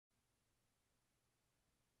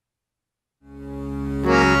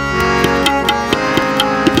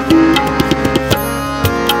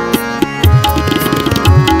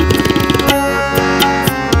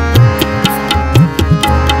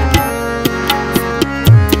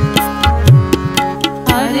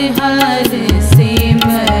हर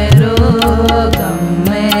सिमरो गम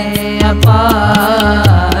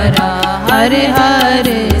अपारा। हर हर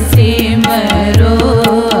सिमरो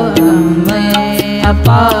गम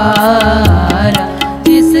अपारा।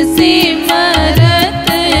 जिस सिमरत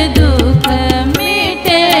दुख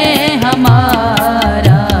मिटे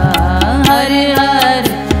हमारा। हर हर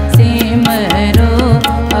सिमरो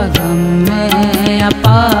अगम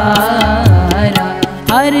अपारा।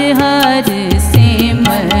 हर हर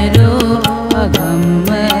सिमरो अगम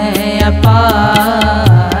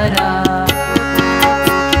अपारा।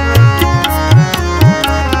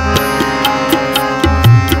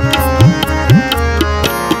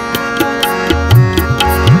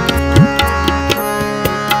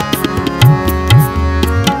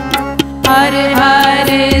 हर हर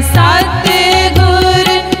सतगुर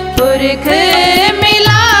पुरख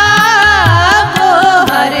मिला वो।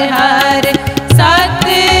 हर हर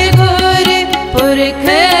सतगुर पुरख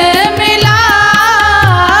मिला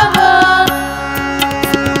वो।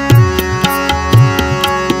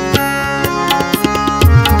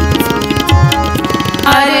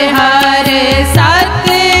 हर हर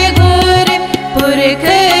सतगुर पुरख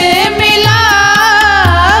मिला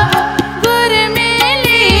वो। गुर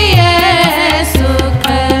मिलिए सुख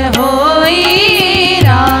होई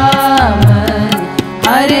राम।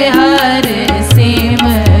 हर हर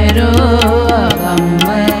सिमरो अगम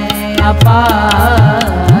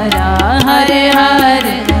अपारा। हर हर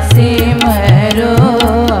सिमरो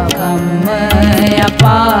अगम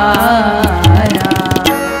अपारा।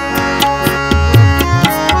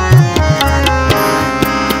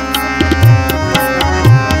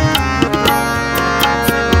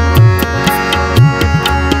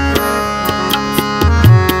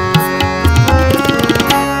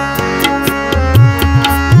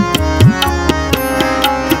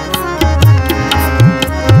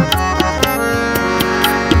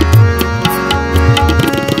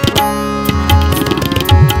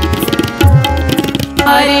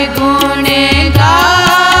 हरि गुण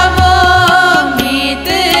गावो मीत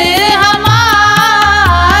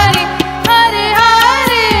हमारे। हर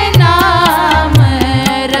हर नाम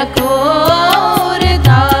रखो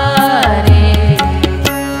उरतारे।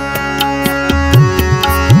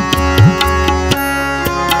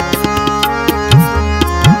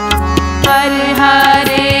 हर हर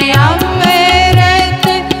अमृत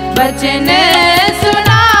बचन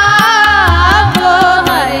सुनावो।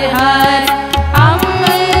 हर हर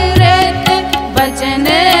अमृत बचन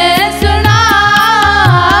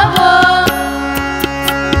सुनावो।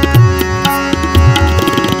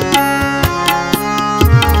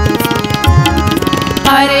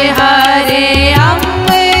 हर हर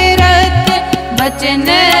अमृत बचन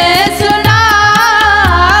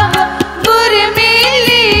सुनावो। गुर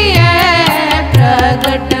मिलिए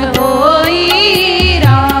प्रगट होई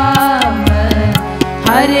राम।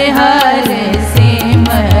 हर हर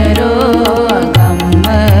सिमरो अगम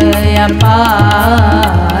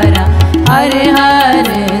अपारा। हर हर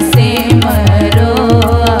सिमरो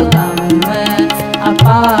अगम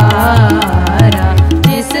अपारा।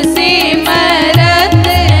 जिस सिमरत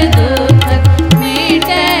दुख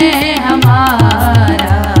मिटे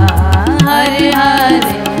हमारा। हर हर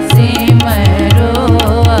सिमरो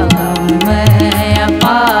अगम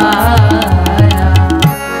अपारा।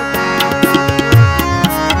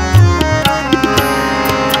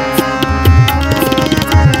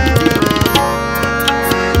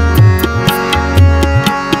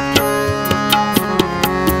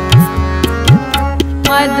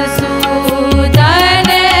 मधुसूदन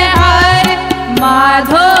हर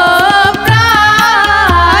माधो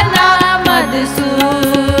प्राणा।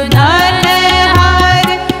 मधुसूदन हर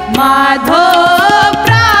माधो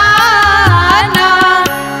प्राणा।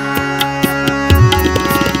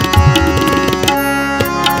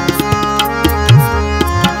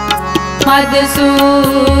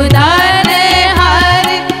 मधुसूदन हर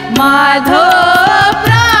माधो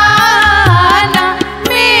प्राणा।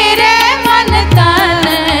 मेरे मन तन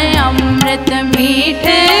अमृत मीठ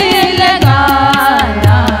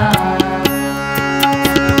लगाना।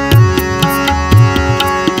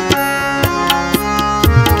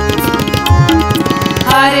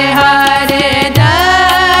 हर हर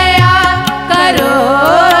दया करो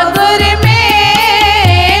गुर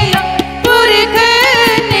मेलो। पुरख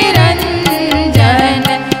निरंजन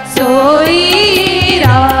सोई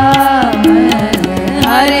राम।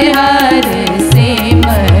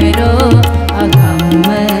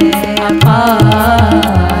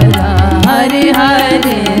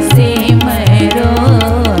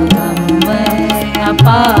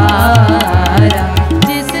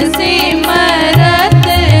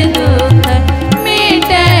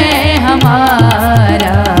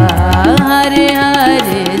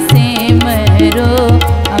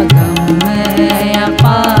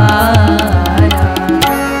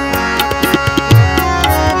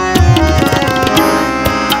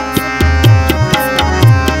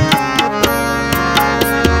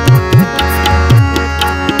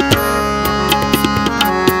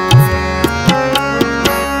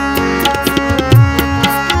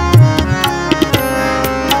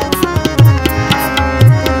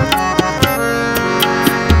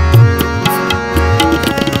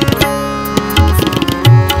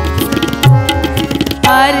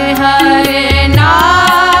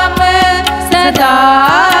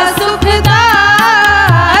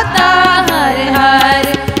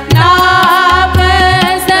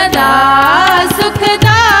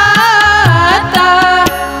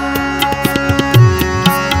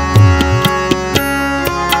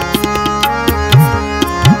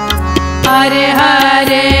 हर हर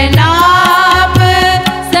नाम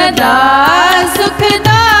सदा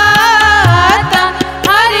सुखदाता,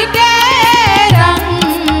 हर के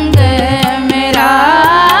रंग मेरा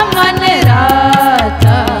मन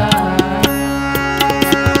राता।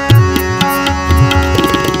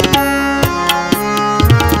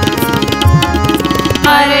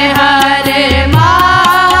 हर हर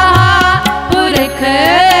महापुरख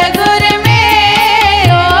गुर में,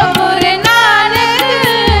 ओ गुरु नानक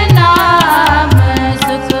नाम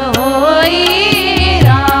सुख होई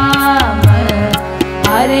राम।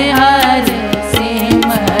 हर हर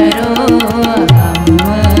सिमरो हम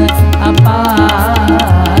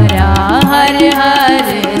अपारा, हर हर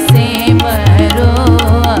सिमरो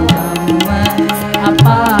हम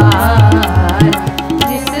अपार।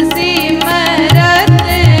 जिस सिमरत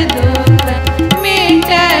दुख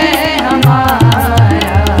मिटे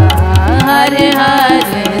हमारा, हर हर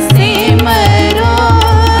सिमरो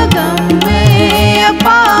गम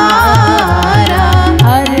अपारा,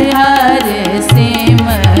 हर हर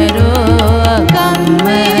सिमरो गम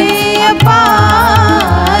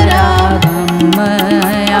अपारा, गम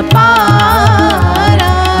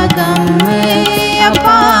अपारा, गम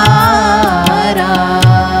अपारा।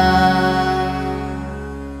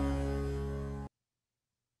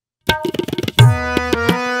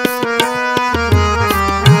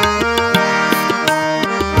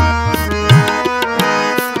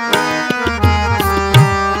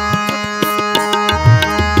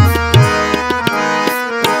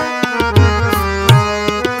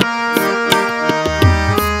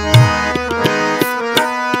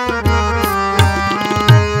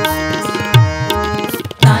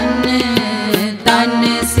 तन तन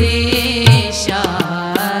से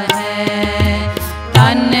शाह है,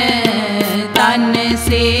 तन तन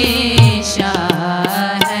से शाह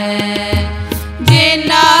है। जे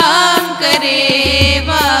नाम करे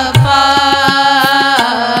वपार,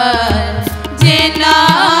 जे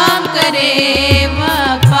नाम करे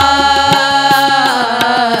वपार।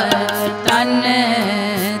 तन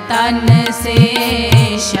तन से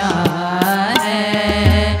शाह है,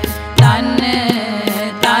 तन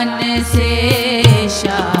तन से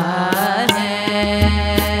शाह है।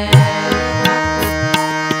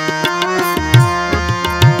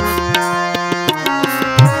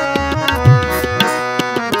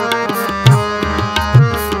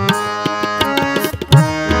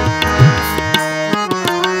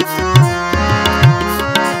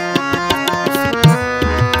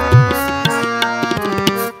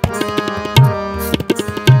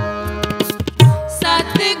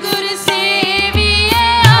 सतगुर सेविए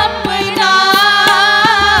अपना,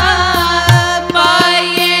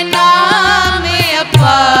 पाए नाम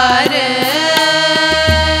अपार।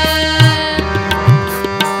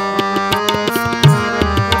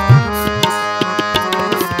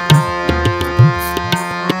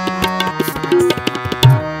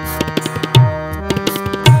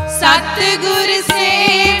 सतगुर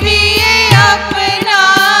सेविए अपना,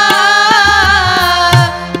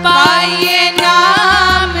 पाए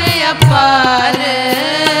नाम अपार।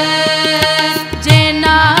 जे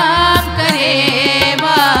नाम करे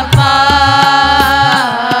वपार,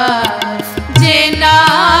 जे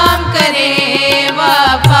नाम करे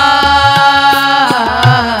वपार।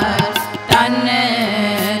 तन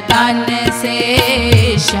तन से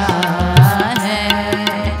शाह है,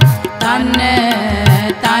 तन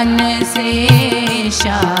तन से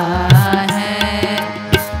शाह है।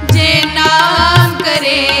 जे नाम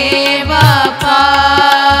करे वपार,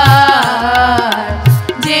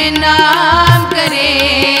 जे नाम करे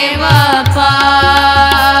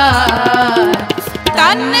वपार।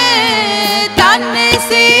 तन तन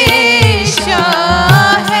से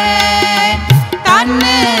शाह है, तन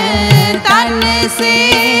तन से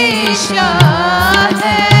शाह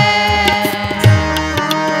है।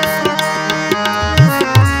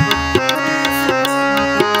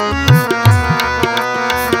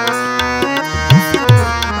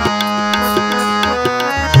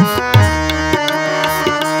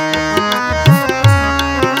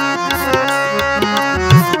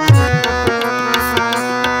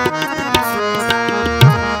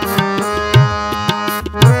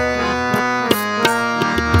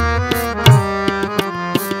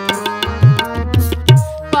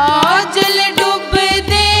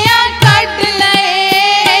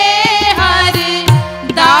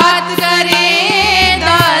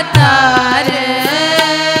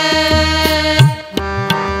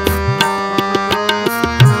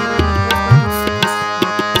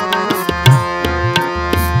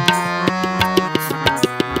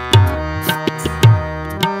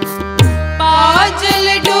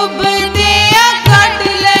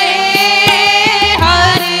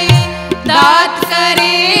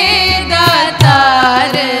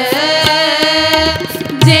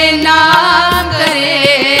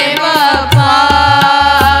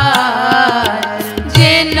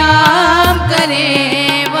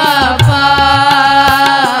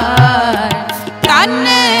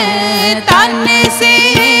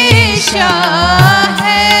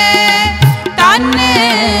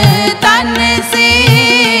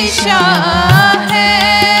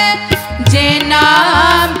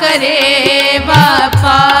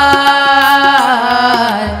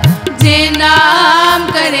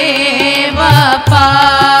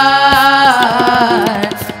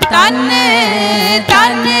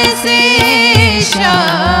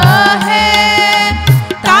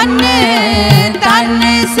 तन तन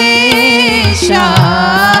से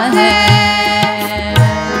शाह है।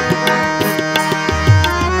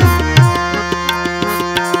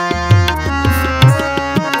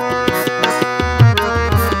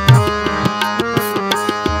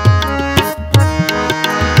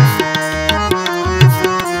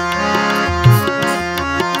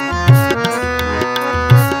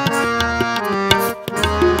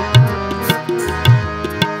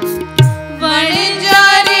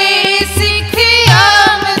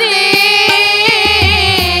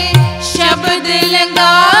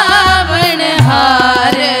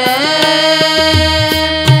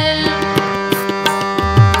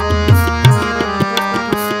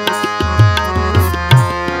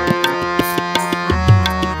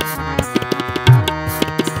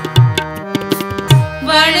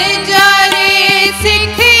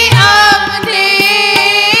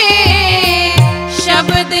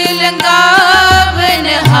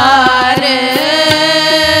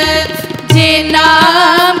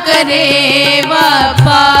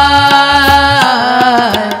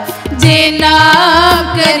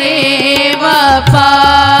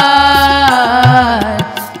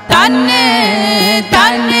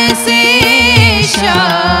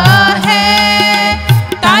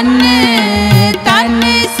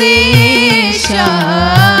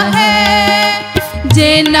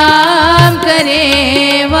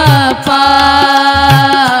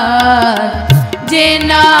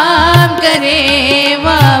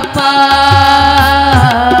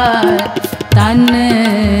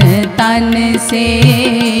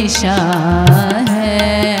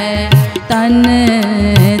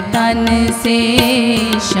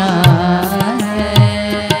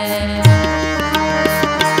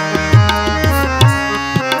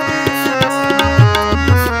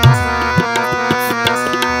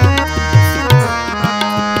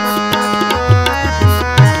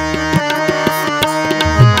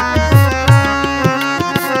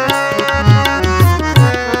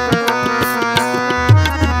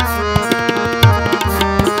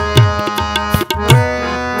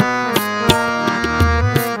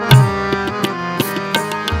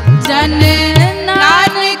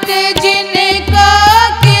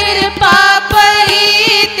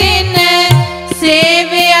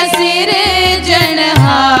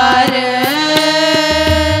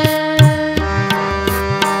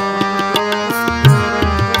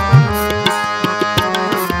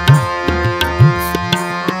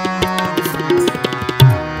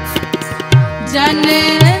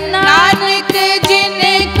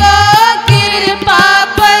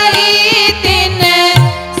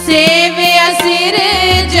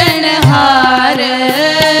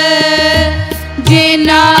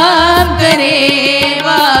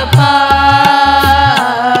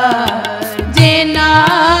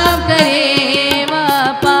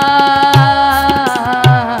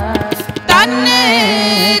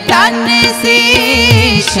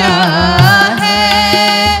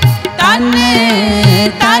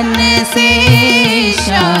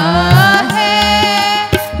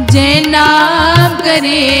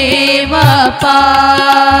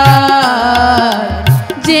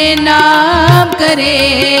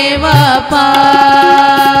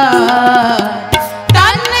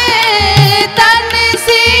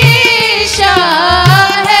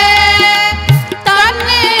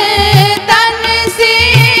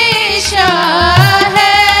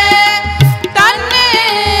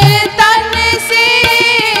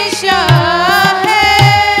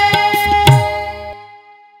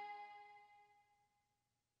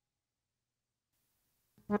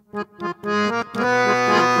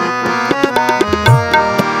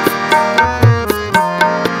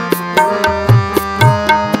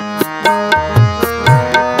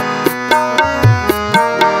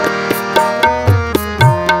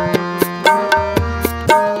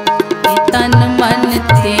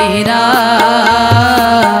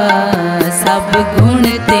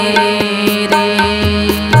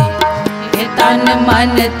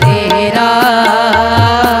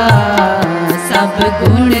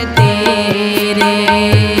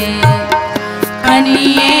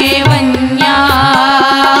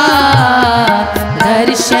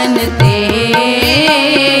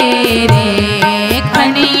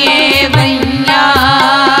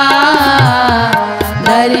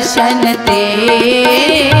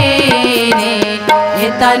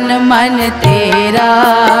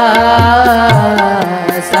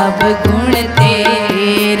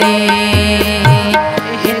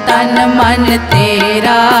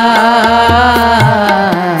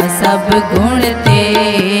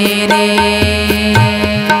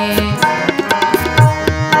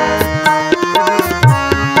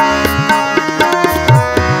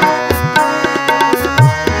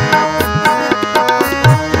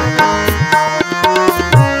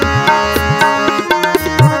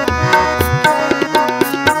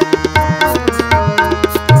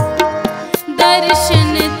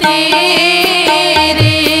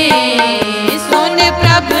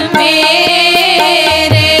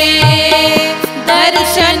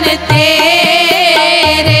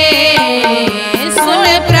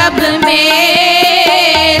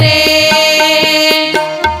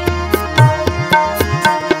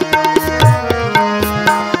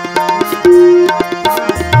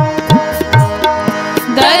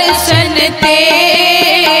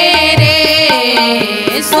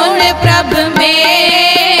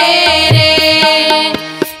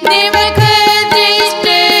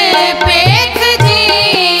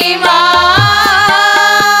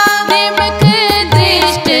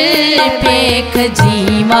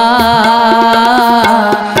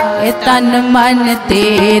 मन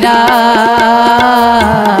तेरा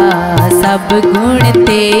सब गुण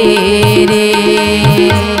तेरे,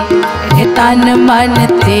 तन मन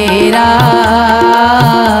तेरा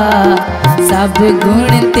सब गुण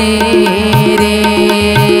तेरे।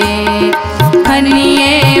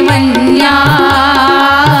 खनिए मन्या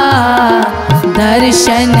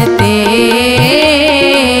दर्शन तेरे,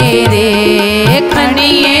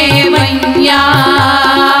 खनिए मन्या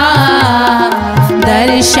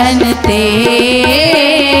दर्शन तेरे,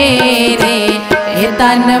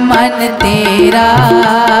 तन मन तेरा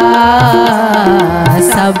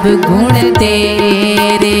सब गुण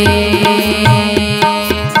तेरे।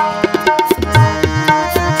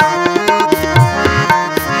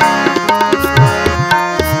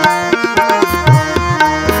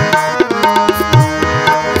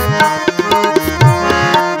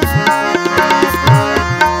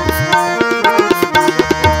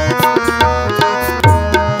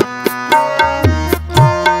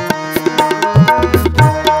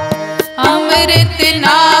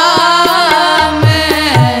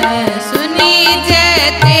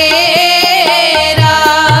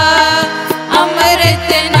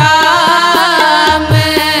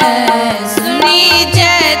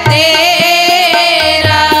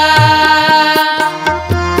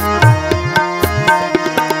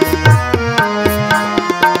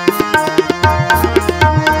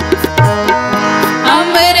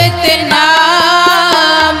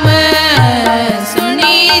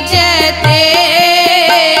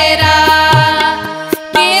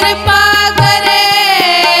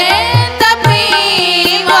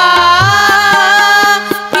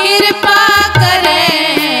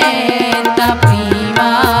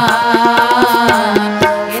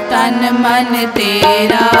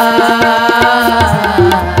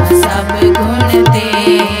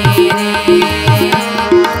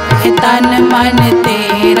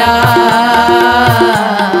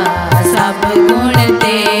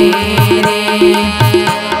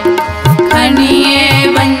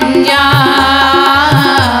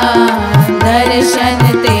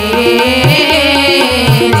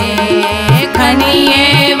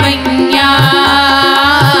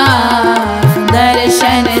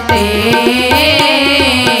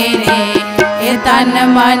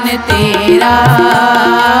 मन तेरा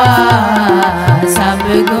सब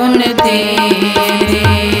गुण तेरे।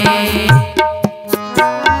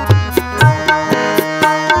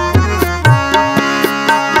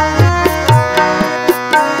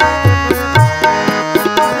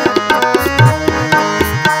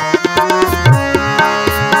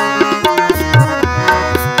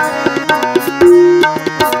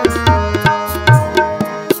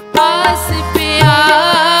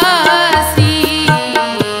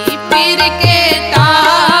 तार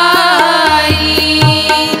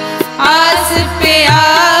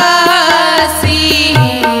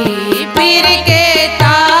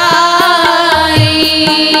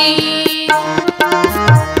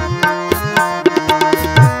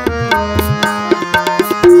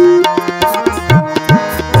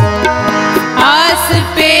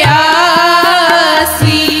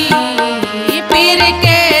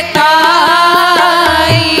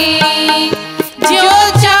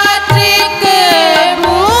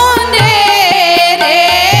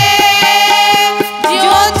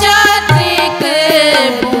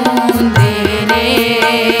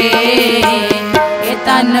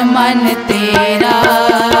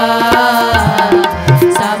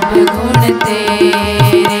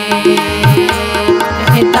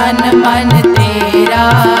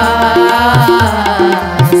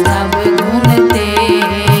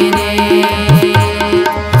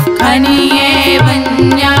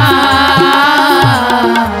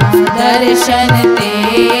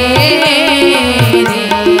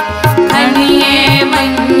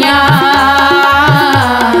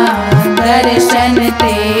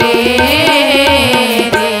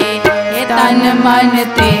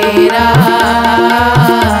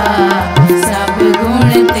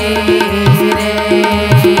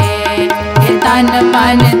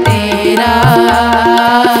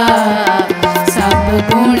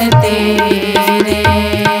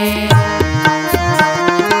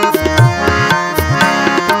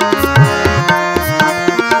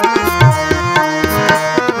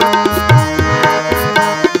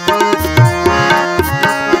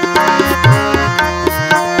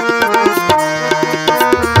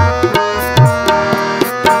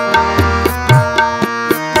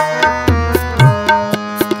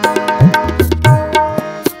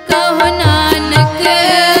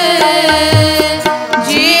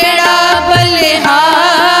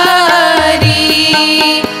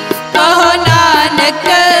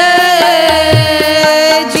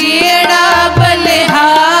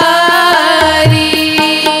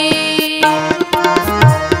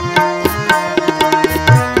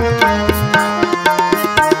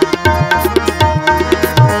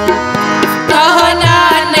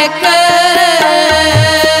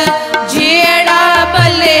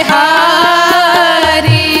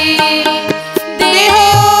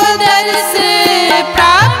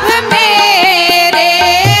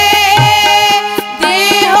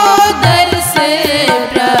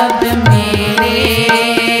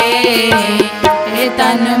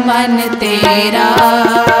तन मन तेरा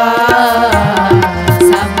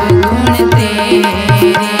सब गुण तेरे।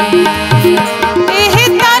 एह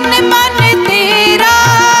तन मन तेरा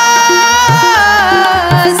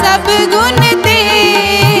सब गुण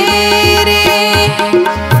तेरे।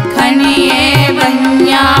 खनिए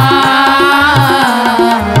बनिया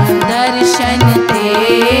दर्शन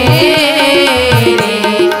तेरे।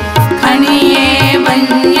 खनिए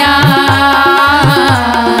बनिया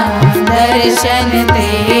दर्शन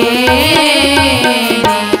तेरे।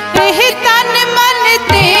 एह तन मन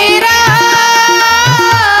तेरा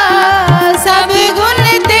सब गुण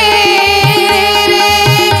तेरे।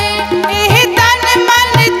 एह तन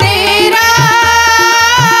मन तेरा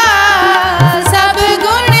सब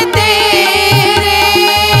गुण तेरे।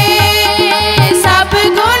 सब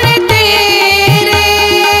गुण तेरे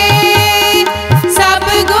सब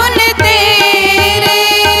गुण तेरे।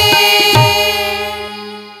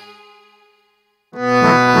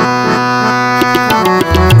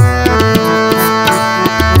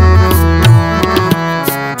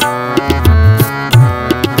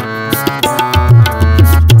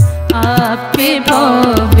 आपे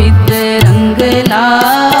पवित्र रंगला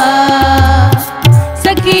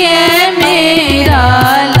सखिए मेरा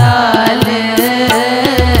लाल।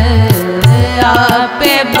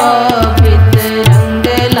 आपे पवित्र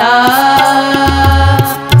रंगला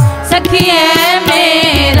सखिए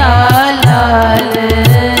मेरा लाल।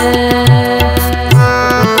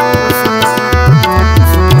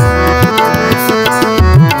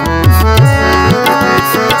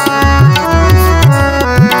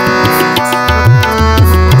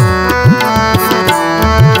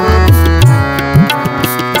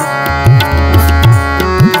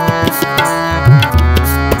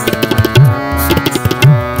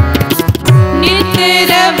 नित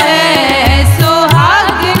रवै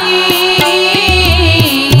सुहागनी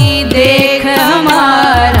देख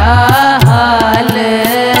हमारा हाल।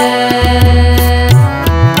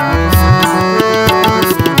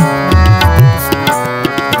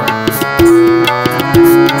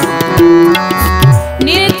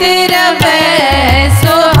 नित रवै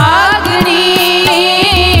सुहागनी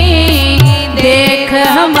देख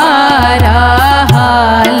हमारा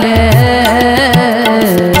हाल।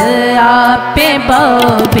 आपे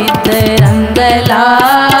पवित्र रंगला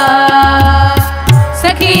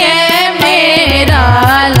सखिए मेरा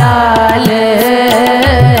लाल।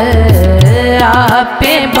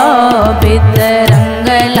 आपे पवित्र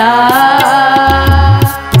रंगला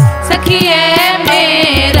सखिए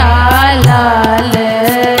मेरा लाल।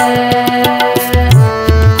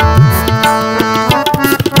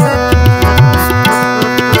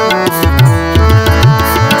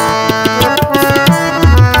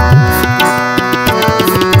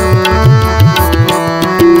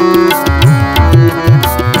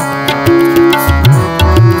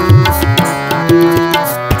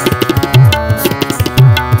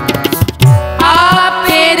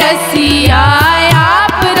 आपे रसिया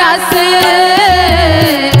आप रस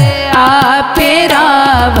आपे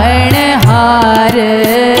रावण हार।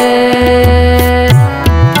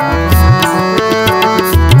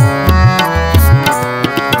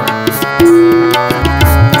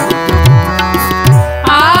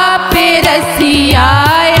 आपे रसिया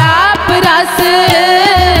आप रस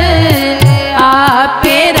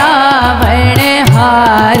आपे रावण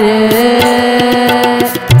हार।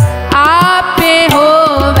 आपे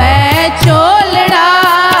होवे चोलड़ा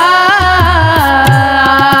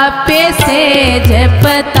आपे सेज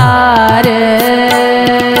पतार।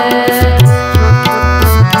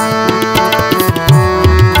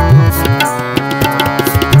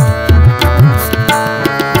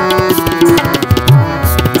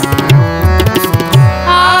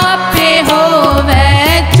 आपे होवे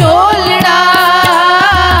चोलड़ा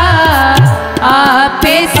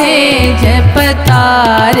आपे सेज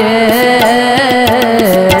पतार।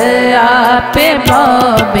 आपे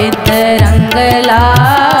पवित्र रंगला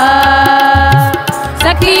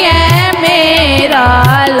सखिए मेरा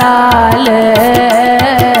लाल।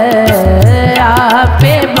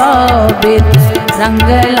 आपे पवित्र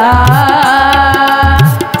रंगला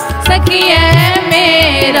सखिए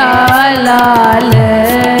मेरा लाल।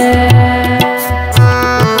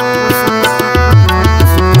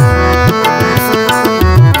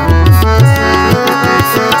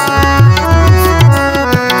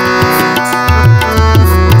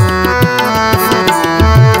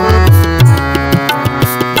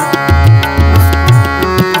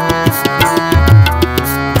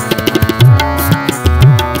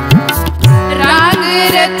 राग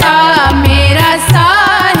रता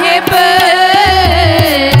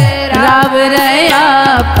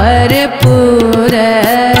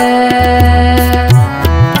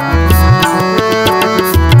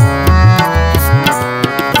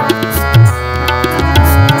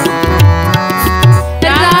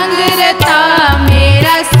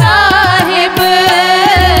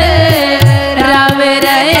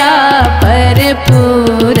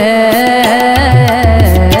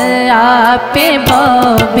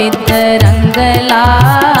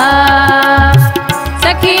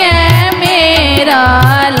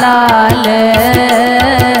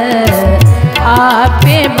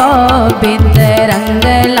बिंद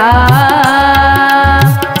रंगला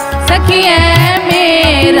सखिए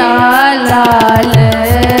मेरा लाल।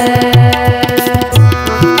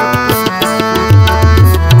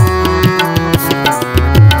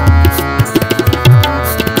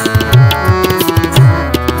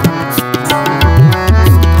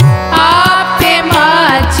 आपे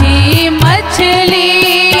माछी मछली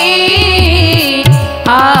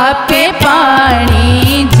आपे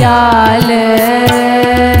पानी जाल।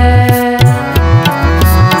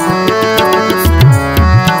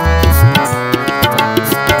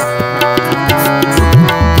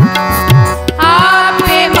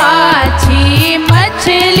 आपे माछी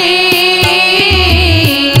मछली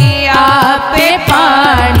आपे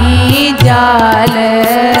पानी जाल।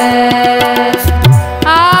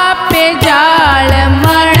 आपे जाल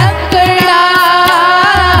मणकड़ा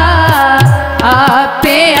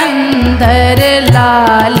आपे अंदर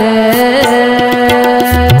लाल।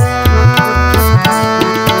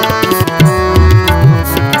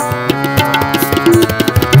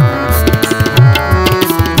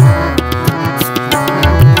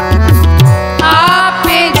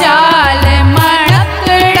 आपे जाल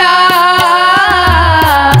मणकड़ा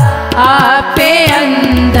आपे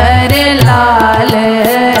अंदर लाल।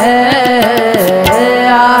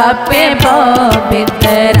 आपे बिंद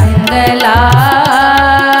रंगला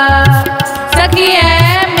सखिए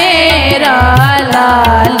मेरा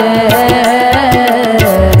लाल।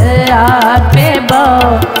 आपे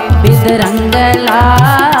बिंद रंगला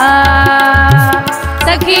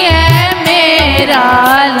सखिए मेरा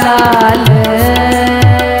लाल।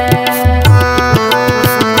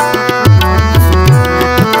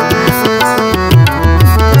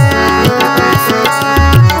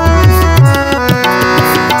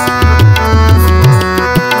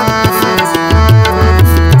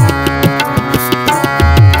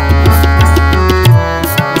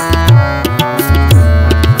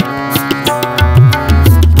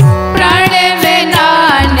 प्रणव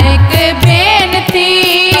नानक बेनती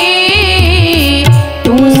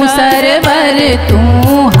तू सरवर तू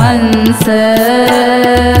हंस।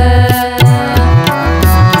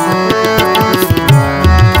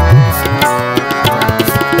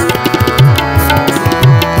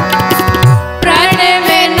 प्रणव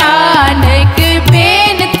नानक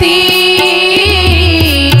बेनती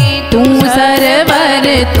तू सरवर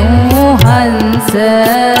तू हंस।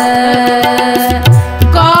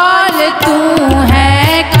 कौल तू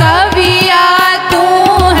है कविया तू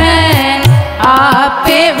है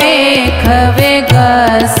आपे वेख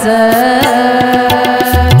वेगस।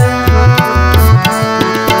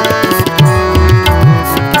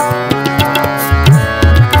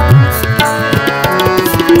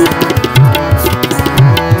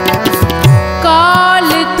 कौल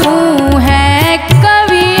तू है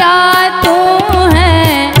कविया तू है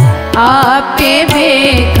आपे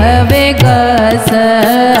वेख वेगस।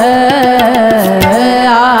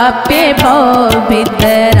 आपे बिंद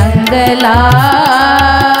रंगला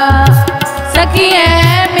सखिए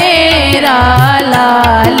मेरा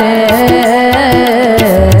लाल।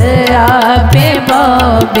 आपे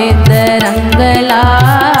बिंद रंगला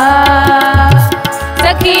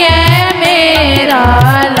सखिए मेरा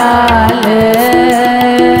लाल।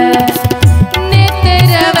 नित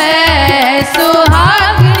रवै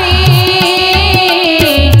सुहागनी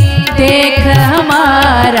देख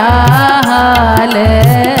हमारा हाल।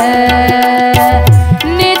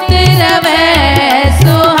 नित रवै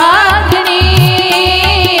सुहागनी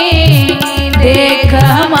देख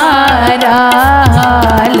हमारा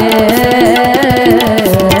हाल।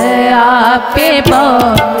 आपे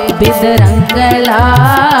बिंद रंगला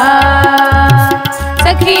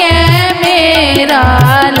सखिए मेरा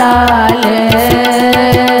लाल।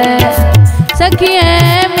 सखिए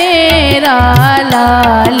मेरा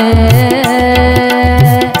लाल।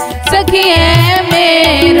 सखिए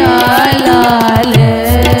मेरा लाल।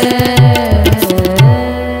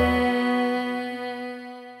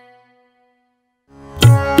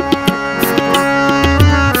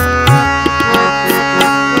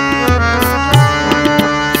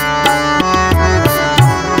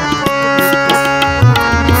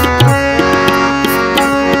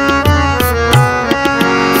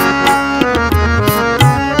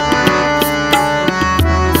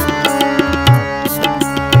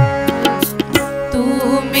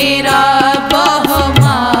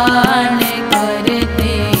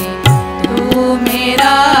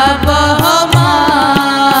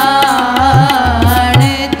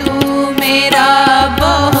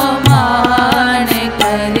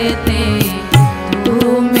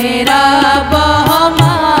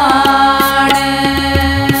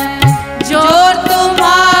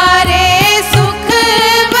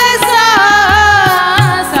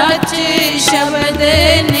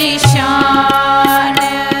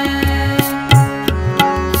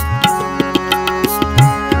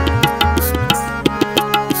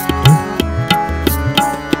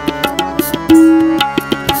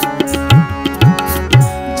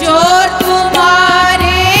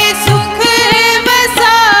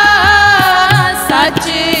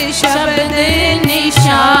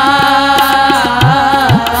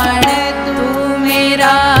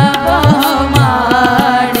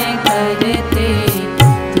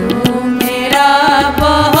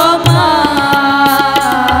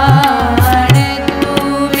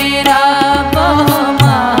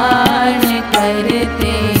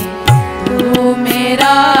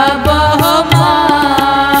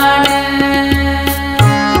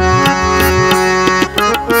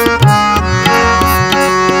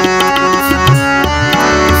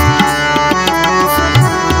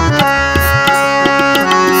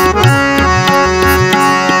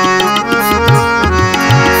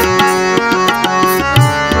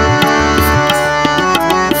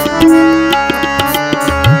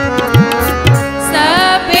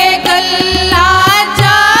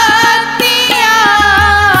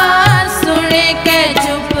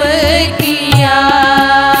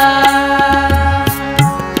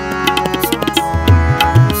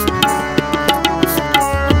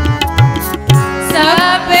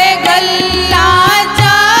 गल्ला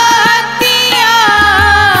जातियां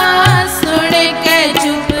सुन के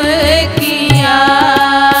चुप किया।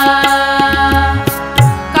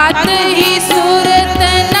 कत ही सूरत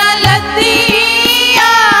न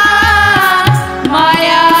लतिया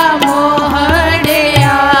माया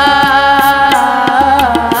मोहड़िया।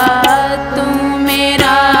 तू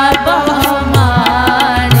मेरा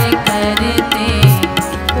बहुमान करते,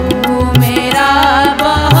 तू मेरा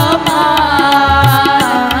बहुमान,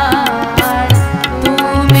 तू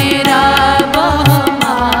मेरा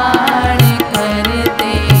बहुमान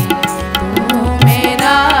करते, तू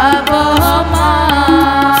मेरा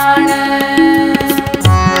बहुमान।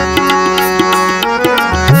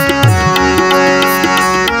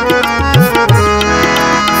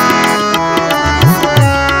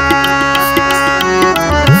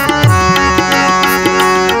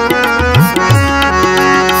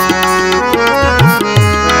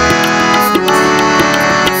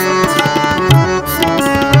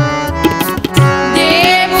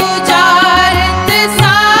 देव उजारत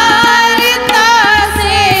सारता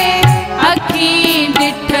से अखी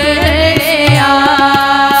डिठड़िया।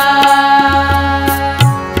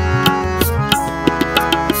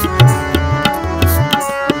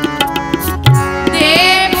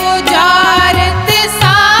 देव उजारत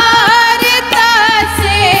सारता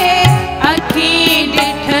से अखी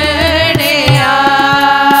डिठड़िया।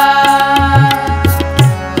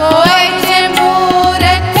 कोई जे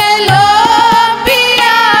मूरख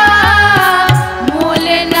लोभिया मूल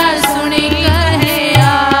न सुनी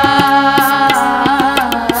कहया।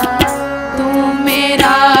 तू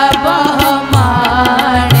मेरा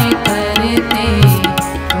बहुमान करते,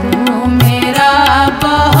 तू मेरा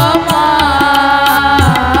बहुमान,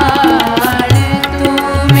 तू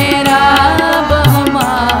मेरा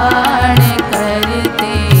बहुमान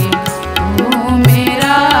करते, तू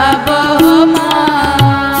मेरा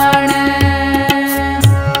बहुमान।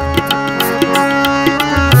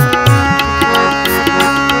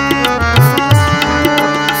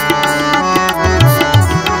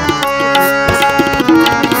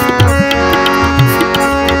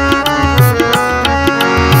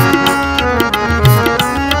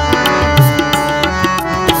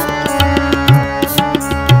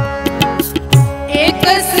 एक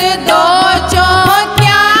से दो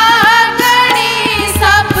चौकिया गणी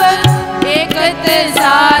सब एक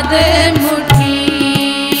तेजाद मुठी।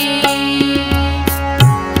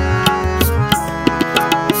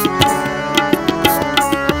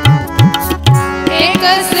 एक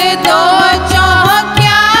से दो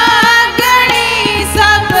चौकिया गणी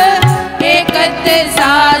सब एक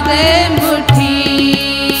तेजाद मुठी।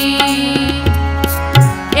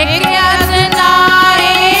 एक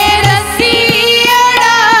यातनाए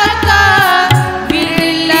रसियड़ा का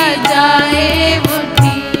बिरल जाए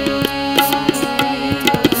उठी।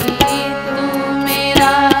 तू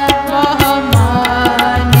मेरा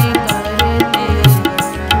बहुमान करते,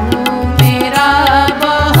 तू मेरा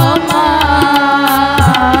बहुमान,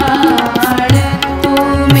 तू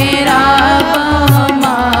मेरा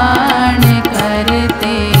बहुमान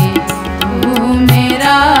करते, तू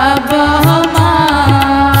मेरा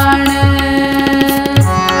बहुमान।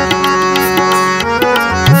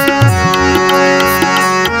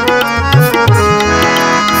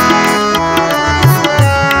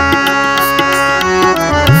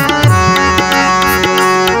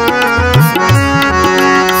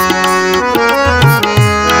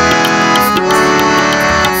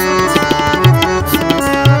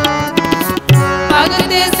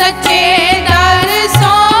 भगत सच्चे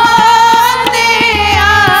दर्शन दे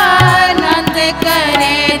आनंद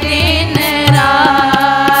करे दिन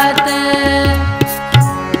रात।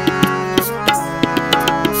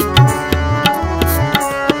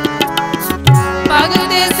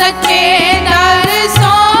 भगत सच्चे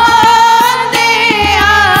दर्शन दे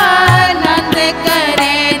आनंद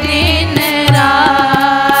करे दिन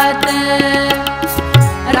रात।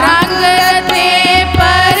 रंग ते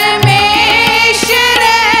परमेश्वर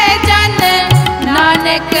जन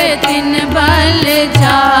नानक दिन भर